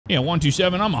Yeah,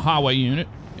 127. I'm a highway unit,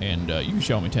 and you can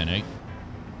show me 10-8.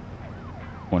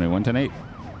 181, 10-8.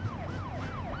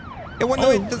 Yeah,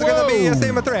 108 is gonna be the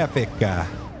same traffic.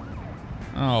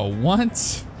 Oh,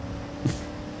 what?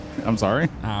 I'm sorry.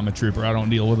 I'm a trooper. I don't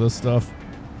deal with this stuff.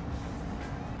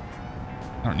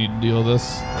 I don't need to deal with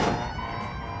this.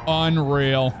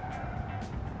 Unreal.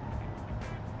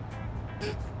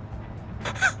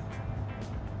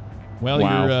 Well,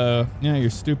 wow. your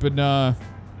stupid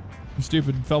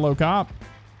fellow cop.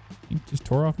 He just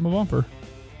tore off my bumper.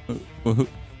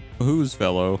 Whose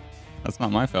fellow? That's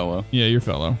not my fellow. Yeah, your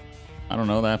fellow. I don't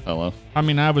know that fellow. I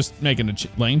mean, I was making a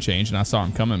lane change and I saw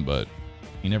him coming, but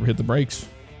he never hit the brakes.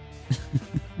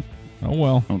 Oh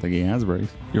well. I don't think he has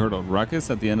brakes. You heard a ruckus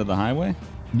at the end of the highway?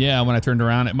 Yeah, when I turned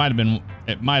around, it might have been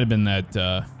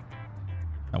that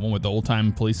one with the old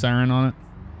time police siren on it.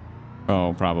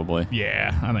 Oh, probably.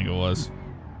 Yeah, I think it was.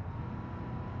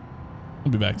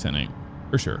 We'll be back 10-8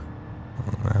 for sure.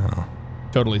 Wow.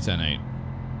 Totally 10-8.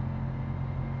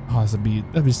 Oh,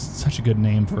 that'd be such a good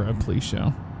name for a police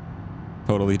show.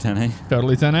 Totally 10-8.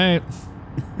 Totally 10-8.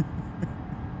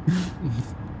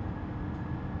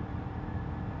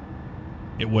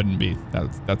 It wouldn't be.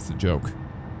 That's the joke.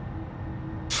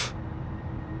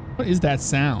 What is that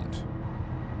sound?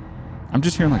 I'm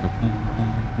just hearing like a...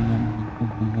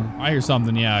 I hear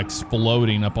something, yeah,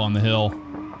 exploding up on the hill.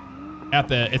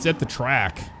 It's at the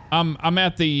track. I'm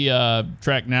at the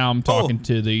track now. I'm talking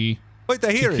to the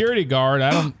security guard.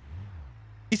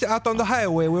 He's out on the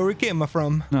highway where we came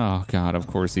from. Oh God, of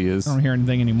course he is. I don't hear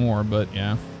anything anymore, but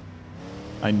yeah.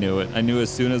 I knew it. I knew as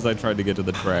soon as I tried to get to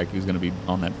the track, he was going to be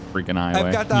on that freaking highway.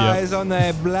 I've got eyes on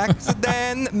a black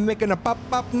sedan making a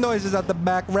pop-pop noises at the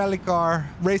back, rally car,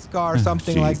 race car,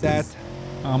 something like that.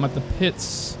 I'm at the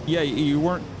pits. Yeah, you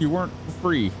weren't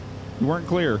free. You weren't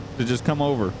clear to just come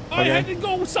over. I had to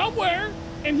go somewhere,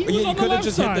 and he was on the left side. You could have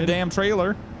just hit the damn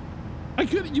trailer. I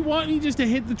could. You want me just to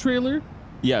hit the trailer?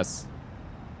 Yes.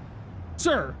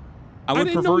 Sir, I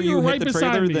would prefer you hit the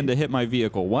trailer than to hit my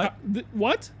vehicle. What?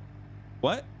 What?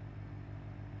 What?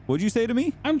 What'd you say to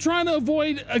me? I'm trying to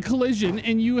avoid a collision,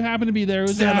 and you happen to be there. It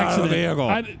was Step an accident. out of the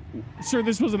vehicle. Sir,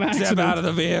 this was an accident. Step out of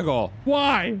the vehicle.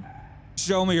 Why?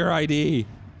 Show me your ID.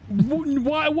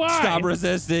 Why? Stop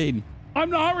resisting. I'm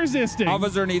not resisting.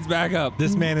 Officer needs backup.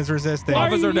 This man is resisting.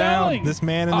 Officer down. This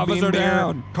man in the Officer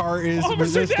down. car is Officer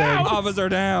resisting. down. Officer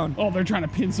down. Oh, they're trying to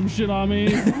pin some shit on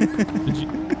me.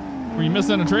 Were you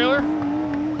missing a trailer?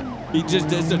 He just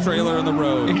did the trailer on the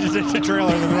road. He just hit the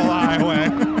trailer in the middle of the highway.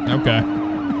 Okay.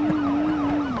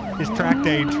 His track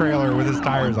day trailer with his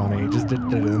tires on it. He just did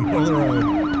it in the middle of the road.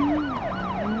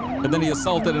 And then he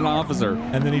assaulted an officer.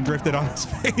 And then he drifted on his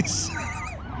face.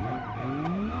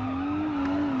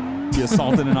 He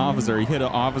assaulted an officer. He hit an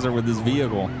officer with his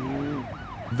vehicle.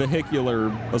 Vehicular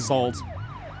assault.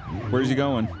 Where's he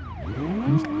going?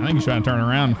 I think he's trying to turn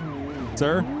around.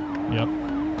 Sir? Yep.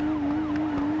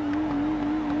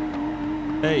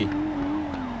 Hey.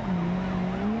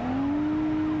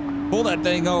 Pull that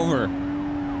thing over.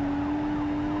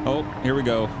 Oh, here we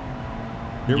go.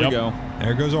 Here we go.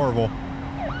 There goes Orville.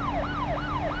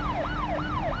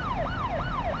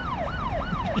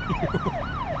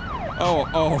 Oh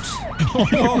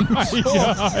my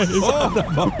God.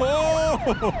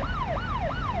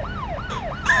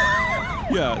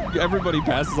 Yeah, everybody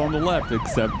passes on the left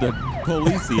except the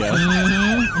policia.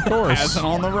 Of course. Passing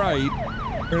on the right.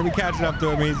 We're going to be catching up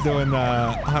to him. He's doing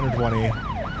 120.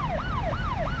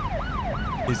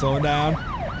 He's slowing down.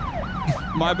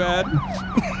 My bad.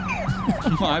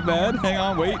 My bad. Hang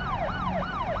on, wait.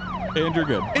 And you're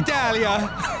good. Italia.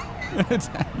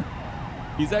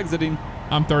 He's exiting.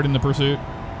 I'm third in the pursuit.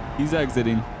 He's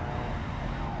exiting.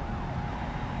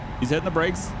 He's hitting the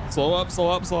brakes. Slow up, slow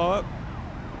up, slow up.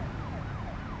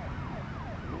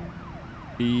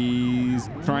 He's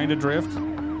trying to drift.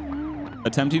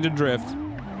 Attempting to drift.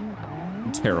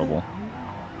 Terrible.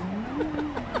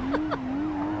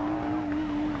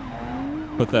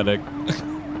 Pathetic.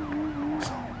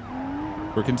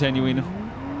 We're continuing.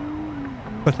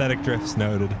 Pathetic drifts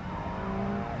noted.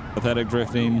 Pathetic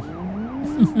drifting.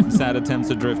 Sad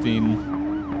attempts at drifting.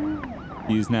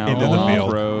 He's now into the field.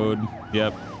 Off-road.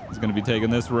 Yep. He's going to be taking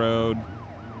this road.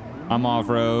 I'm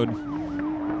off-road.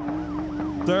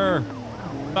 Sir,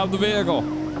 stop the vehicle.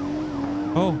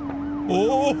 Oh.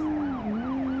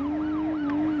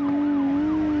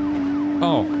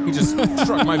 Oh, he just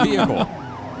struck my vehicle.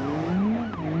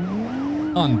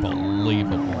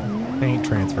 Unbelievable. Paint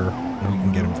transfer. We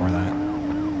can get him for that.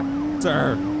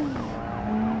 Sir,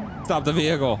 stop the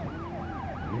vehicle.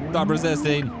 Stop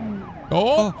resisting.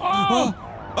 Oh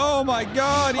my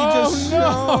God, he just...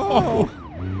 no.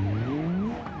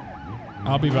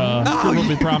 I'll be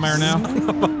primary now.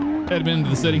 Head into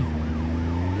the city.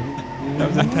 That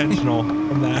was intentional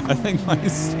from that. I think my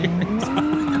steering's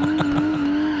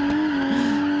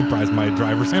surprised my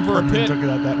driver's and for a pit. took it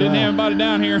out that Didn't have anybody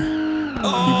down here.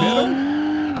 Oh. You hit him?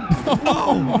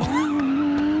 Oh.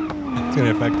 It's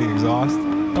going to affect the exhaust.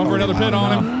 Go for another pit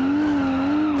on him.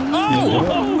 Oh!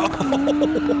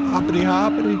 Hoppity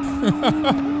hoppity.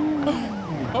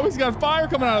 Oh, he's got fire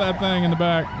coming out of that thing in the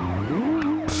back.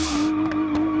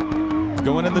 He's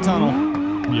going in the tunnel.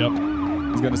 Yep.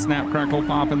 He's going to snap, crackle,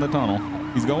 pop in the tunnel.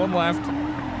 He's going left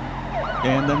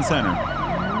and then center.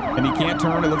 And he can't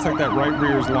turn. It looks like that right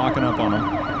rear is locking up on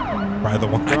him. By the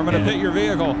way, I'm going to pit your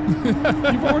vehicle.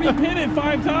 You've already pitted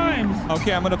 5 times.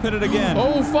 Okay, I'm going to pit it again.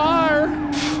 Oh, fire!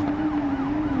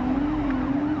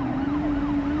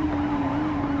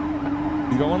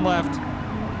 He's going left.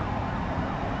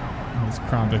 This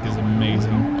Crown Vic is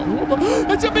amazing. Oh,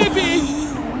 that's a BeamMP!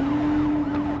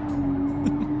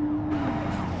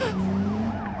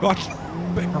 Watch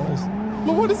barrels.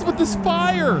 But what is with this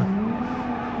fire?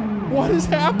 What is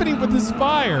happening with this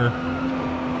fire?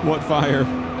 What fire?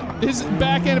 His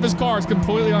back end of his car is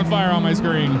completely on fire on my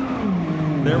screen.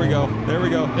 There we go. There we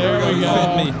go. There we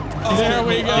go. He's me. There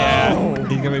we go. Yeah,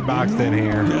 he's going to be boxed in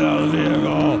here. Get out of the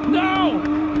vehicle.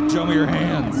 No! Show me your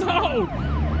hands. No!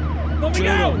 Let me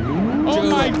go! Oh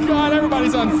my God,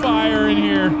 everybody's on fire in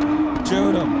here.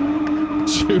 Shoot him.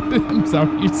 Shoot him, is that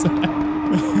what you said?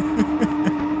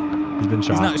 He's been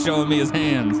shot. He's not showing me his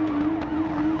hands.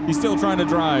 He's still trying to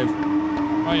drive.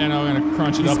 Oh yeah, no, we're gonna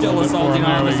crunch it He's up a still little bit for him. assaulting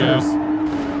There we officers.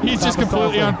 go. He's just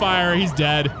completely on fire. He's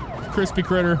dead. Crispy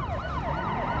critter.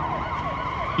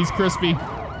 He's crispy.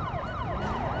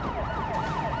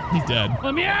 He's dead.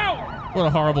 Let me out! What a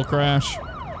horrible crash.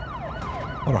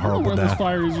 What a horrible Where this death.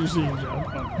 fire is you're seeing, Joe.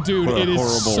 Dude, What a it is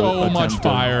horrible so much attempt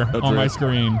fire at on my drift.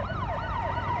 screen.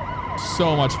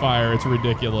 So much fire. It's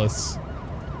ridiculous.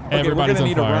 Okay, Everybody's we're on gonna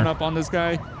need a fire. run up on this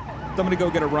guy. Somebody go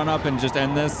get a run up and just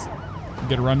end this.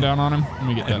 Get a rundown on him. Let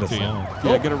me get End that the to you. song.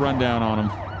 Yeah, get a rundown on him.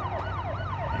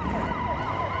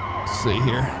 Let's see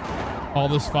here. All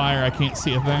this fire, I can't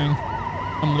see a thing.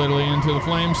 I'm literally into the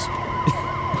flames.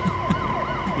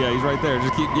 Yeah, he's right there.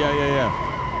 Just keep. Yeah.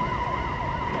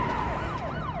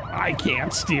 I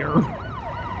can't steer.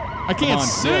 I can't Come on.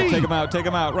 see. Yeah, take him out. Take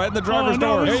him out. Right in the driver's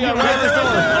door. There you go. Right in the door.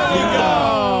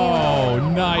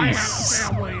 Oh, nice.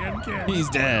 Family and kids. He's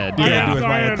dead. Yeah, with my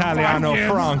Sorry, Italiano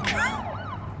kids. Franc.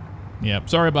 Yep.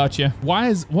 Sorry about you.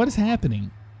 What is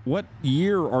happening? What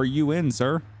year are you in,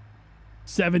 sir?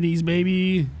 70s,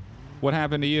 baby. What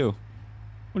happened to you?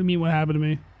 What do you mean what happened to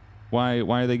me? Why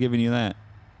are they giving you that?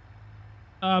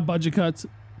 Budget cuts.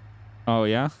 Oh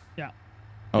yeah. Yeah.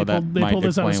 Oh, They that pulled- they might pulled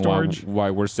us out of explain storage. why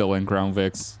we're still in Crown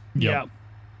Vics Yeah. and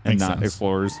Makes not sense.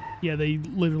 Explorers. Yeah, they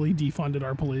literally defunded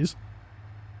our police.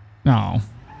 No.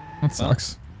 That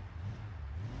sucks.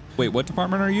 Wait, what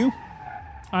department are you?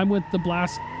 I'm with the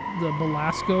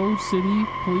Belasco City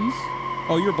Police.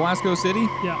 Oh, you're Blasco City?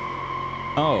 Yeah.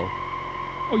 Oh.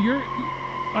 Oh,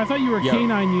 I thought you were a Yeah.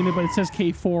 K9 unit, but it says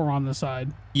K4 on the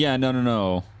side. Yeah,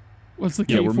 no. What's the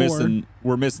Yeah, K4?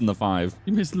 we're missing the 5.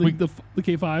 You missing the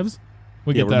K5s?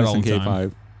 We Yeah, get we're that all missing the time.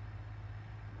 K5.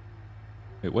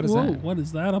 Wait, what is Whoa, that? what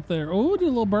is that up there? Oh, did a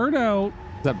little bird out.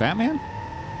 Is that Batman?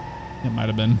 It might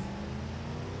have been.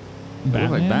 It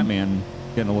looks like Batman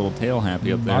getting a little tail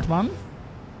happy up there.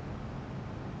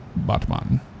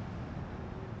 Batman.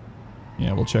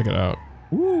 Yeah, we'll check it out.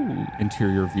 Ooh,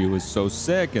 interior view is so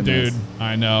sick in Dude, this.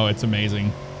 I know. It's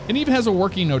amazing. It even has a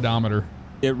working odometer.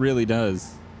 It really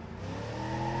does.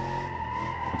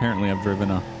 Apparently, I've driven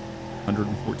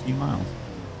 114 miles.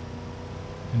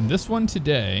 And this one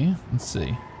today, let's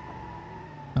see.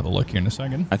 Have a look here in a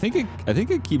second. I think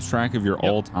it keeps track of your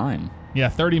all time. Yeah,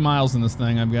 30 miles in this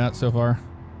thing I've got so far.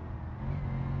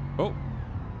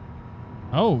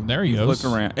 Oh, there he goes.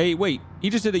 Look around. Hey, wait. He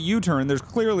just did a U-turn. There's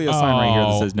clearly a sign right here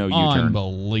that says no U-turn.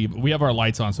 Unbelievable. We have our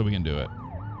lights on so we can do it.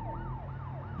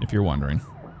 If you're wondering.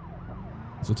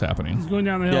 That's what's happening. He's going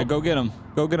down the hill. Yeah, go get him.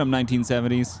 Go get him,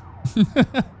 1970s.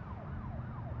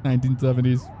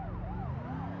 1970s.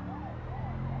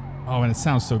 Oh, and it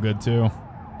sounds so good too.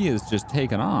 He is just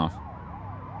taking off.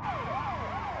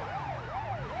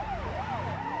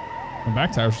 The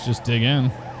back tires should just dig in.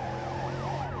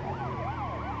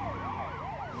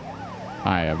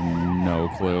 I have no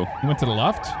clue. He went to the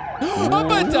left.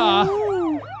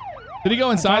 Did he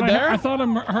go inside there? I thought I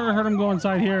heard him go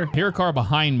inside here. Here, a car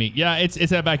behind me. Yeah, it's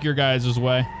that back your guys'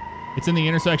 way. It's in the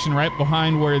intersection right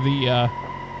behind where the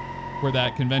where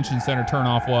that convention center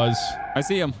turnoff was. I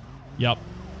see him. Yep.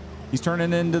 He's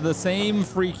turning into the same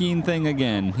freaking thing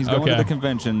again. He's going to the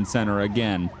convention center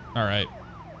again. All right.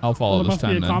 I'll follow Well, there this must be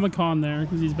time a then. Comic-Con there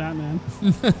because he's Batman.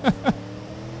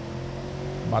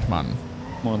 Batman.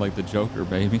 More like the Joker,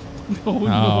 baby. Oh,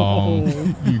 no.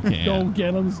 You can't. Don't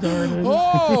get him started.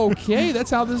 Oh, okay,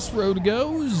 that's how this road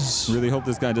goes. Really hope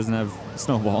this guy doesn't have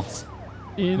snowballs.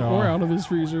 In or out of his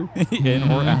freezer. In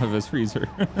or out of his freezer.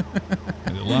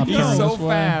 He's so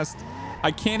fast.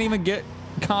 I can't even get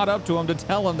caught up to him to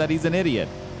tell him that he's an idiot.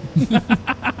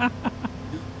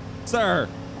 Sir.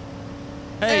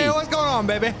 Hey, what's going on,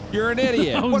 baby? You're an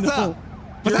idiot. Oh, What's no. up? You're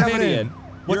What's an happening? idiot.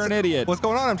 You're an idiot. What's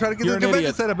going on? I'm trying to get You're to the an convention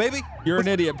idiot. center, baby. You're an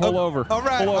idiot. Pull over. All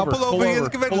right, Pull I'll over. pull over Pull here over. at the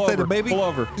convention Pull center, over. baby. Pull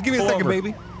over. Just give me a Pull second, over.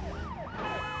 baby.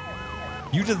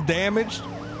 You just damaged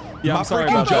Yeah, my I'm sorry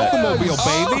freaking about that.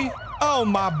 Jokemobile, baby. Oh,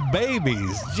 my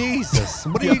babies. Jesus.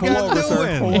 What are you pull guys over, sir.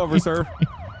 doing? Pull over, sir.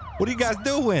 What are you guys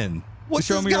doing? What's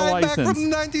Show this me your guy back license. from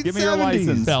the 1970s? Give me your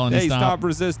license. Felony Hey, stop, stop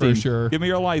resisting. for sure. Give me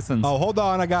your license. Oh, hold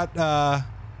on. I got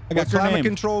What's your name?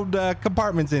 climate-controlled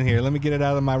compartments in here. Let me get it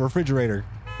out of my refrigerator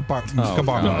compartment,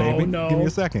 no. baby. No. Give me a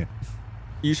second.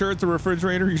 You sure it's a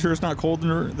refrigerator? You sure it's not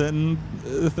colder than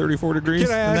 34 degrees?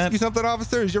 Can I ask you something,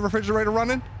 officer? Is your refrigerator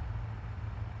running?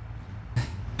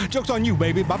 Joke's on you,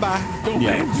 baby. Bye-bye.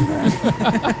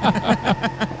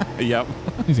 Yep.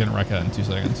 He's gonna wreck that in 2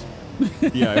 seconds.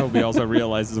 Yeah, I hope he also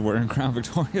realizes we're in Crown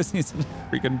Victorious. He's in a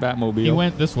freaking Batmobile. He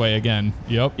went this way again.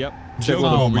 Yep. Yep.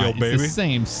 Oh my, Jokemobile, baby. it's the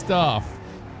same stuff.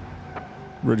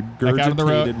 Regurgitated Back out of the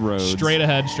road. roads. Straight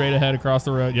ahead across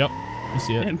the road. Yep. You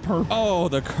see it. And purple. Oh,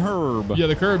 the curb. Yeah,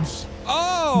 the curbs.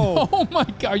 Oh. Oh my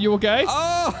God, are you okay?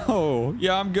 Oh.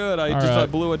 Yeah, I'm good. I right.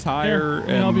 blew a tire.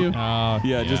 Here, let me help you.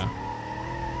 Yeah, just.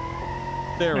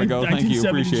 There we go. Thank you. 1970s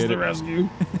Appreciate to the it. rescue.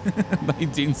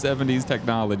 1970s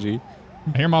technology.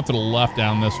 I hear him off to the left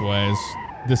down this ways.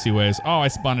 Thisy ways. Oh, I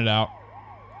spun it out.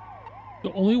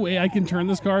 The only way I can turn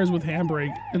this car is with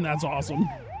handbrake, and that's awesome.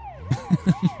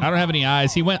 I don't have any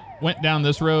eyes. He went down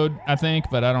this road, I think,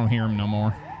 but I don't hear him no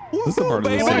more. This is a part of the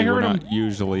baby. city I we're heard not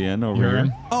usually in over You hear here.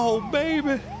 him? Oh,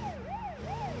 baby.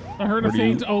 I heard a Where do you-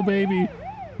 faint, oh baby.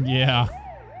 Yeah.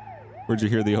 Where'd you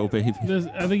hear the oh baby?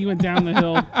 I think he went down the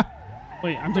hill.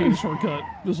 Wait, I'm taking a shortcut.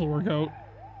 This will work out.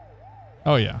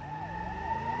 Oh yeah.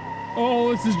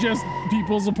 Oh, this is just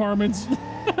people's apartments.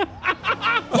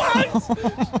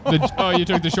 Oh, you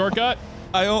took the shortcut?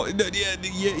 Yeah. You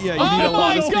need a Oh lot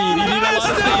my of speed. God, You need a lot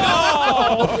of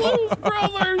speed. no!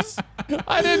 Brothers.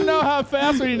 I didn't know how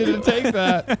fast we needed to take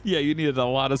that. Yeah, you needed a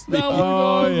lot of speed. No.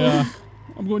 Oh yeah.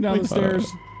 I'm going down the stairs.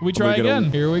 We try We gotta-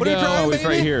 again. Here we What are you go. trying, Oh, it's right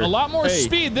baby? here. A lot more Hey.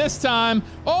 speed this time.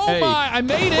 Oh Hey. my! I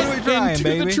made it What are we trying, into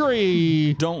baby? the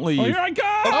tree. Don't leave. Oh, here I go!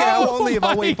 Okay, I won't leave.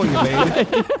 I'll wait for you,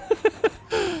 baby.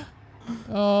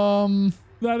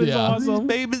 That is Yeah. What are these awesome.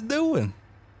 babies doing?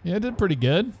 Yeah, it did pretty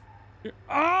good.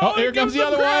 Oh, here comes the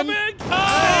other Crown one. Vic.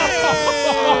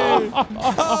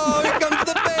 Oh, here comes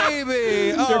the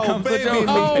baby. Oh, comes the baby, Joker. me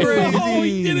Oh, crazy. Oh,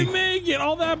 he didn't make it.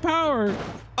 All that power.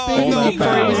 Oh, Baby, no me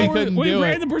power. crazy. couldn't Wait, do we're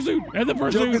it. in the pursuit. In the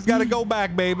pursuit. Joker's got to go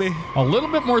back, baby. A little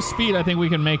bit more speed, I think we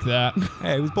can make that.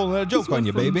 Hey, who's pulling that joke on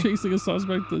you, From baby? Chasing a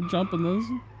suspect to jumping this.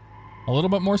 A little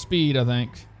bit more speed, I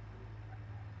think.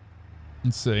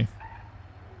 Let's see.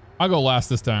 I'll go last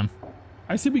this time.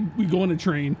 I said we go on a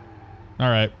train. All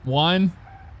right. 1,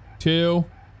 2,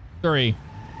 3.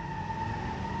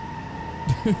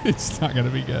 It's not going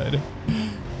to be good.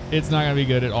 It's not going to be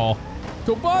good at all.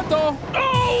 Tobato!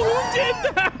 Oh, who did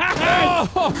that?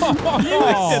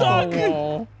 You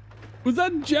suck. Was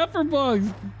that Jeff or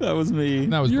Bugs? That was me.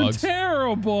 That was You're Bugs.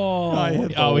 terrible. I hit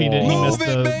the Oh, he didn't. He wall. missed Move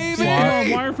it, the baby. slot.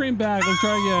 Come on, wireframe back. Let's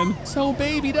try again. So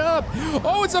babied up.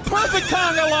 Oh, it's a perfect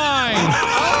conga line.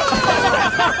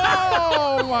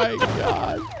 Oh my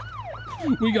God.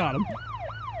 We got him.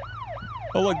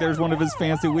 Oh, look, there's one of his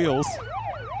fancy wheels.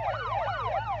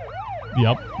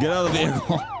 Yep. Get out of the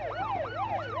vehicle.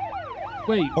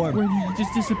 Wait, where he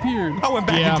just disappeared? I went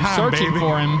back Yeah, in I'm time, searching baby.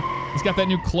 for him. He's got that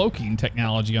new cloaking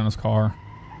technology on his car.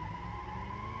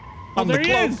 I'm there the he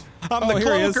cloak. is. I'm Oh, the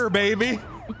here he is. cloaker, baby.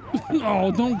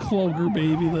 Oh, don't cloak her,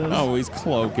 baby. This. Oh, he's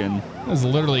cloaking. This is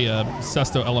literally a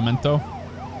Sesto Elemento.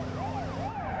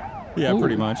 Yeah, Ooh.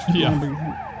 pretty much. Yeah.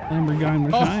 Lamborghini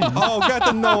machine. Oh, got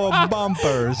the Noah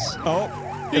bumpers. Oh,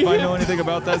 if I know anything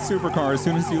about that supercar, as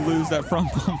soon as you lose that front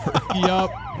bumper,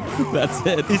 Yup. that's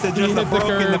it. He said just hit a the broken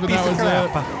curb the and piece that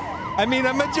of was crap. I mean,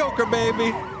 I'm a joker,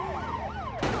 baby.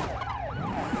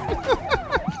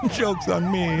 Joke's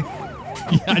on me.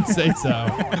 Yeah, I'd say so.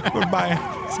 Goodbye,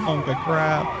 hunk of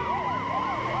crap.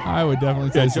 I would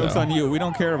definitely say Yeah, so. joke's on you. We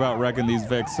don't care about wrecking these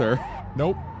Vics, sir.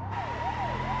 Nope.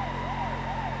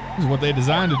 This is what they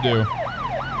designed to do.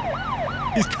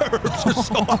 These curbs are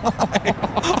so high.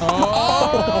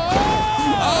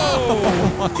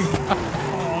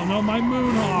 Oh no, my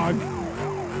moon hog.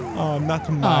 Oh, not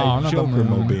my Joker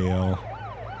mobile.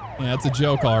 Yeah, it's a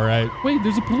joke, all right. Wait,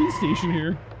 there's a police station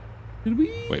here. Did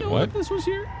we Wait, know what? that this was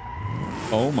here?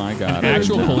 Oh my God! An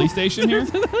actual police station here?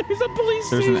 There's a police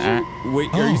station.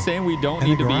 Wait, are you saying we don't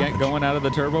need to be going out of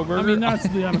the Turbo Burger? I mean, that's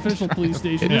the unofficial police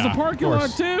station. There's a parking lot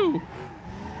too.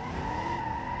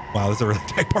 Wow, this is a really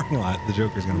tight parking lot. The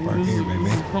Joker's gonna park here, baby.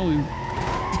 This is probably.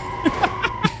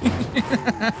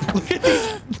 Look at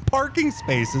these parking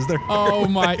spaces. They're oh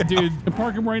my, dude. They're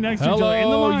parking right next to each other in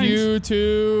the lines.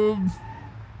 YouTube.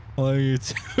 Hello,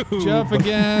 YouTube. Jeff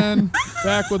again,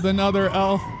 back with another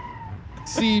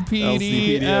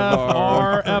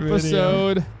LCPDFR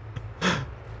episode.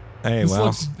 Hey,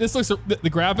 this looks the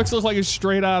graphics look like it's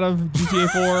straight out of GTA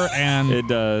 4, and it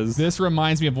does. This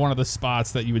reminds me of one of the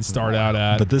spots that you would start out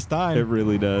at. But this time, it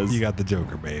really does. You got the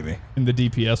Joker, baby. In the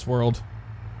DPS world.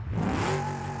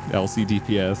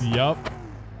 LCDPS. Yup.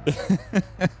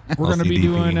 We're gonna be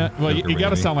doing it. Well, you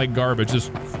gotta sound like garbage.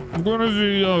 Just we're gonna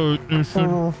be doing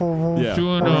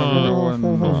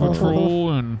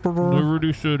patrol in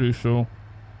Liberty City. So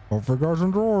hopefully it goes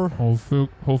enjoy.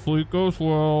 Hopefully it goes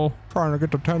well. Trying to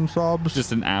get to 10 subs.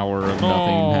 Just an hour of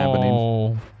nothing happening.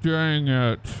 Oh, dang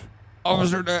it!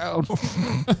 Officer down.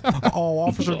 Oh,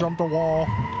 officer jumped the wall.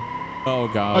 Oh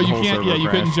God. Oh, you can't. Yeah, you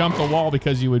couldn't jump the wall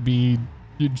because you'd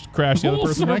crash the other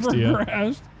person next to you.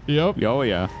 Crashed. Yep. Oh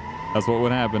yeah. That's what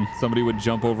would happen. Somebody would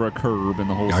jump over a curb and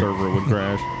the whole server would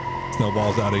crash.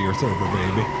 Snowballs out of your server,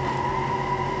 baby.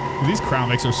 These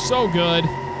Crown Vics are so good.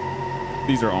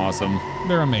 These are awesome.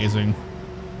 They're amazing.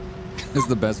 This is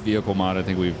the best vehicle mod I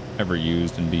think we've ever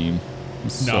used in Beam.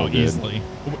 It's so good. Easily.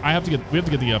 We have to get the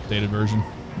updated version.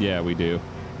 Yeah, we do.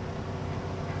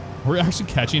 We're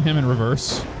actually catching him in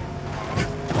reverse.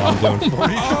 I'm doing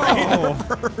 43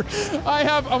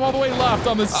 I'm all the way left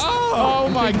on this. Oh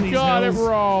my God, it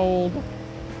rolled.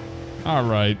 All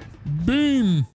right. Beam.